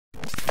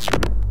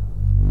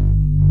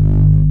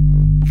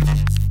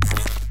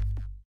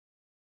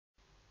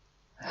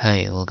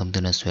Hi, welcome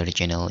to Naswari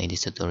channel. In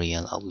this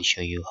tutorial, I will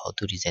show you how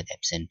to reset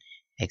Epson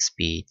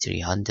XP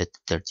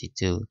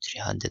 332,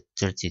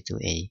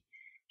 332A,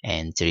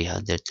 and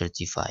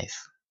 335.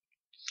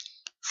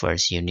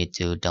 First, you need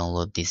to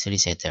download this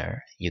resetter.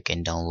 You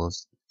can download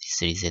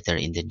this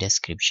resetter in the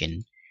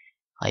description.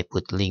 I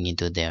put link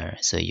into there,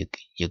 so you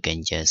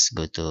can just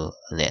go to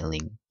that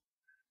link.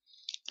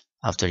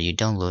 After you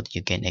download,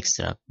 you can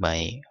extract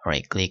by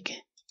right click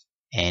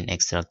and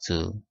extract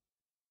to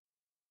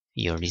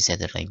your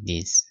resetter like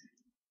this.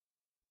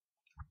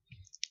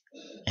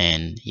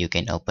 And you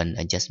can open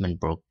adjustment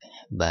book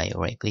by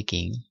right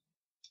clicking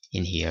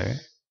in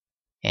here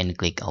and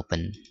click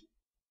open.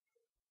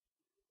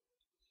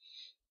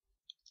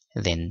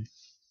 Then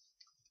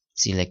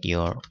select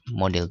your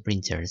model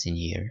printers in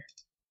here,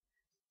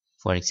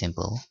 for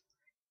example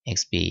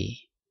XP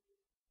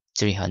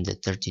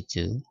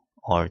 332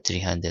 or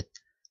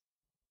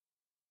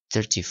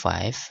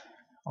 335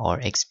 or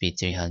XP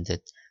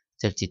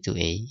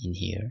 332A in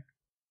here,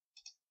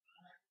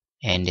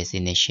 and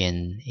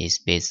destination is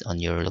based on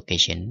your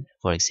location.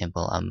 For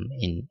example, I'm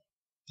in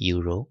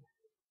Europe.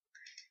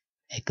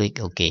 I click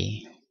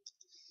OK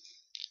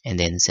and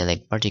then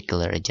select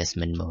particular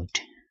adjustment mode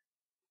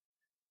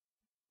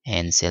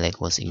and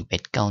select washing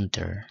pad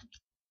counter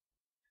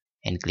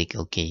and click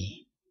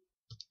OK.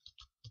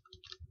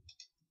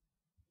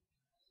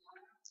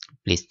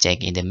 Please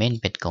check in the main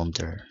pad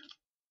counter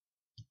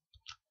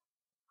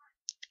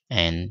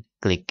and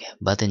click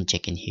button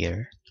check in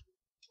here.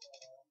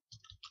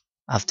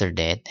 After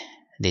that,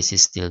 this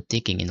is still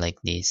ticking in like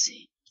this,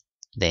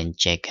 then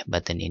check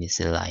button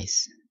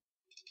initialize.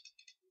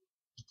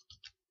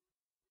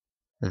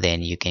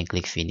 Then you can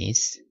click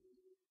finish.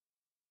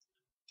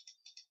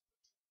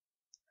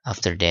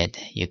 After that,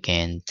 you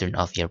can turn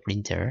off your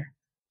printer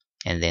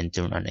and then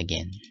turn on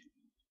again.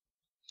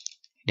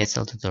 That's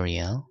all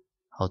tutorial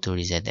how to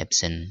reset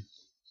Epson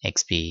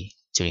XP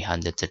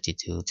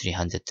 332,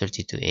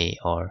 332A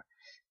or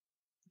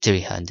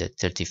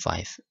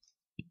 335.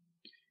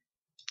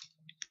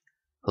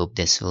 Hope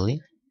that's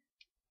fully.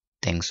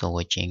 Thanks for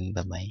watching.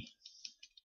 Bye bye.